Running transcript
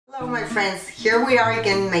Hello my friends, here we are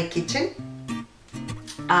again in my kitchen.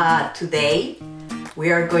 Today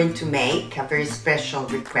we are going to make a very special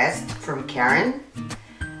request from Karen.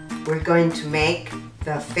 We're going to make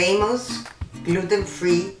the famous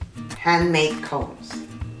gluten-free handmade cones.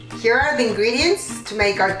 Here are the ingredients to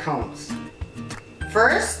make our cones.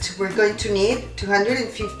 First, we're going to need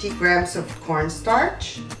 250 grams of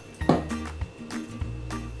cornstarch,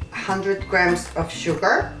 100 grams of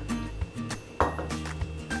sugar,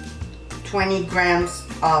 20 grams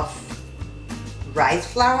of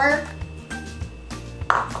rice flour,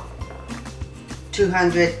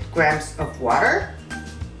 200 grams of water,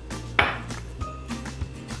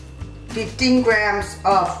 15 grams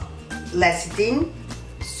of lecithin,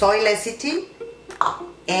 soy lecithin,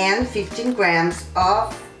 and 15 grams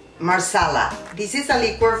of marsala. This is a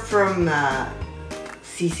liquor from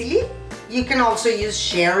Sicily. You can also use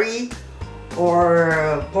sherry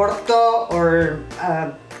or porto or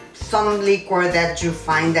some liquor that you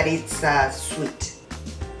find that it's sweet.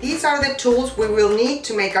 These are the tools we will need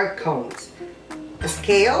to make our cones. A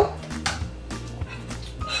scale,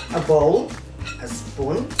 a bowl, a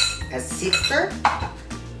spoon, a sifter,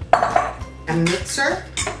 a mixer,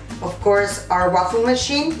 of course our waffle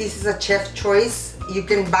machine. This is a chef choice. You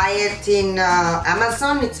can buy it in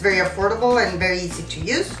Amazon. It's very affordable and very easy to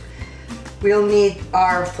use. We'll need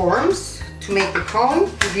our forms to make the cone.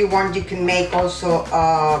 If you want, you can make also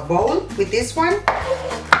a bowl with this one.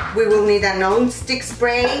 We will need a non-stick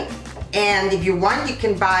spray, and if you want, you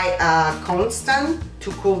can buy a cone stand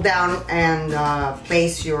to cool down and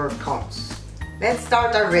place your cones. Let's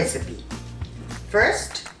start our recipe.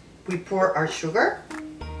 First, we pour our sugar.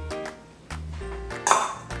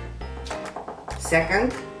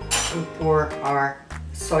 Second, we pour our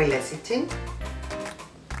soy lecithin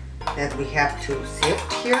that we have to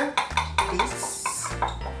sift here.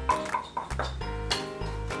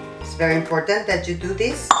 It's very important that you do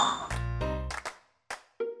this.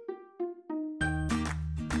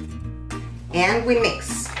 And we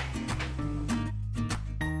mix.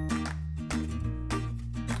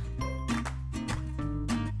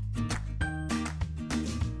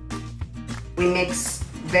 We mix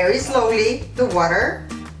very slowly the water.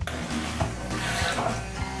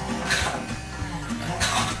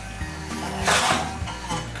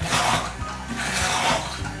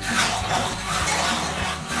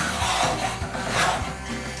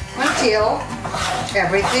 Until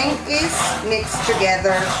everything is mixed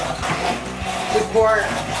together. We pour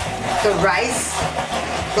the rice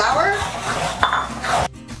flour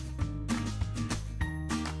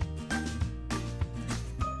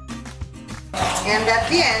and at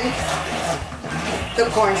the end the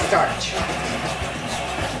cornstarch.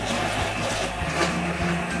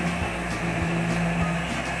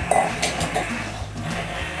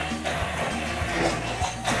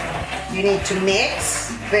 You need to mix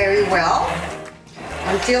very well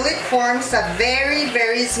until it forms a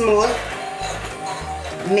very smooth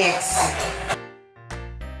mix.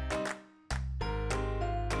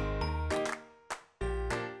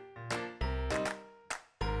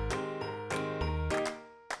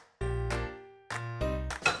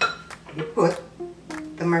 We put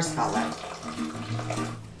the marsala.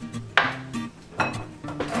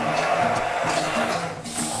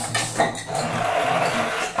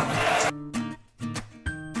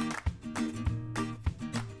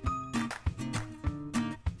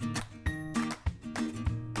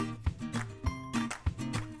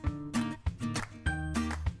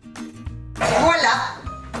 Voila!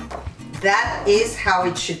 That is how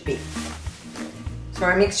it should be. So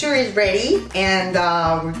our mixture is ready, and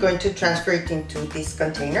we're going to transfer it into this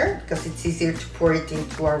container because it's easier to pour it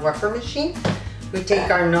into our wafer machine. We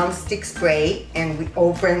take our non-stick spray and we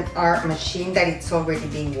open our machine that it's already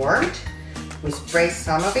been warmed. We spray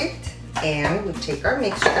some of it and we take our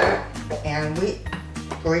mixture and we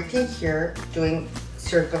pour it in here, doing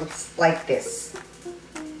circles like this.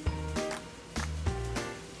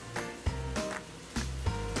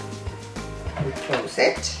 We close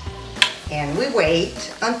it and we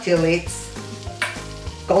wait until it's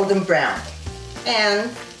golden brown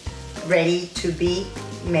and ready to be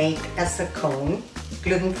made as a cone,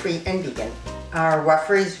 gluten-free and vegan. Our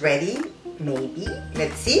wafer is ready, maybe.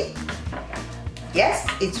 Let's see. Yes,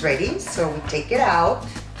 it's ready. So we take it out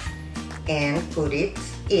and put it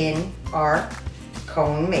in our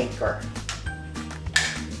cone maker.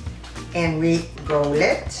 And we roll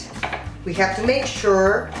it. We have to make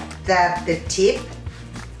sure that the tip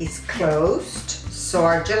is closed so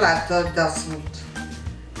our gelato doesn't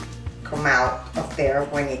come out of there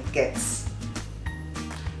when it gets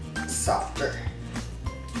softer.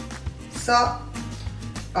 So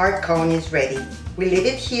our cone is ready. We leave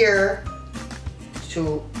it here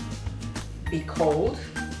to be cold,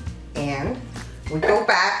 and we go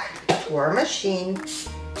back to our machine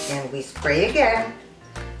and we spray again,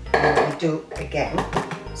 and we do again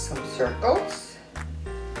some circles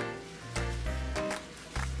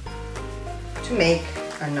to make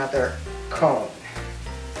another cone.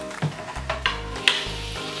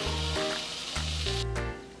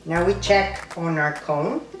 Now we check on our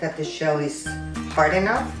cone that the shell is hard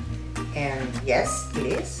enough, and yes, it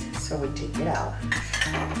is. So we take it out,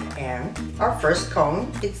 and our first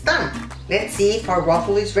cone is done. Let's see if our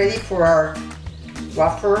waffle is ready for our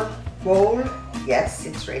wafer bowl. Yes,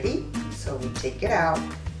 it's ready. So we take it out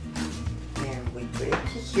and we put it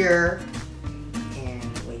here,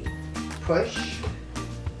 and we push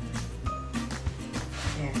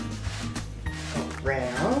and go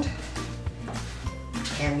around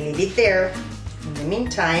and leave it there. In the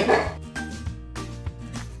meantime,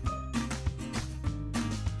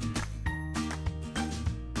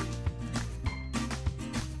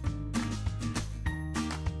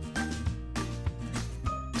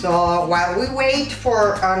 so while we wait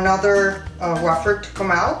for another wafer to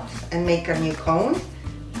come out and make a new cone,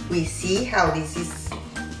 we see how this is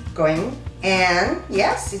going, and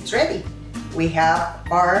yes, it's ready. We have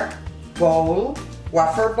our bowl,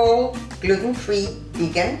 wafer bowl, gluten-free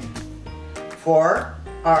vegan for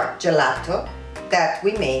our gelato that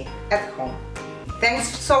we made at home. Thanks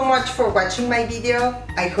so much for watching my video.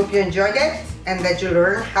 I hope you enjoyed it and that you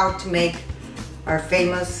learned how to make our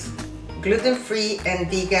famous gluten-free and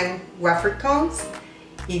vegan wafer cones.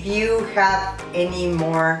 If you have any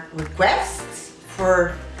more requests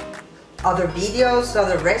for other videos,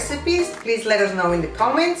 other recipes, please let us know in the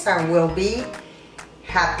comments, and we'll be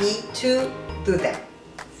happy to do them.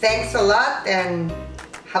 Thanks a lot and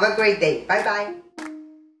have a great day. Bye bye.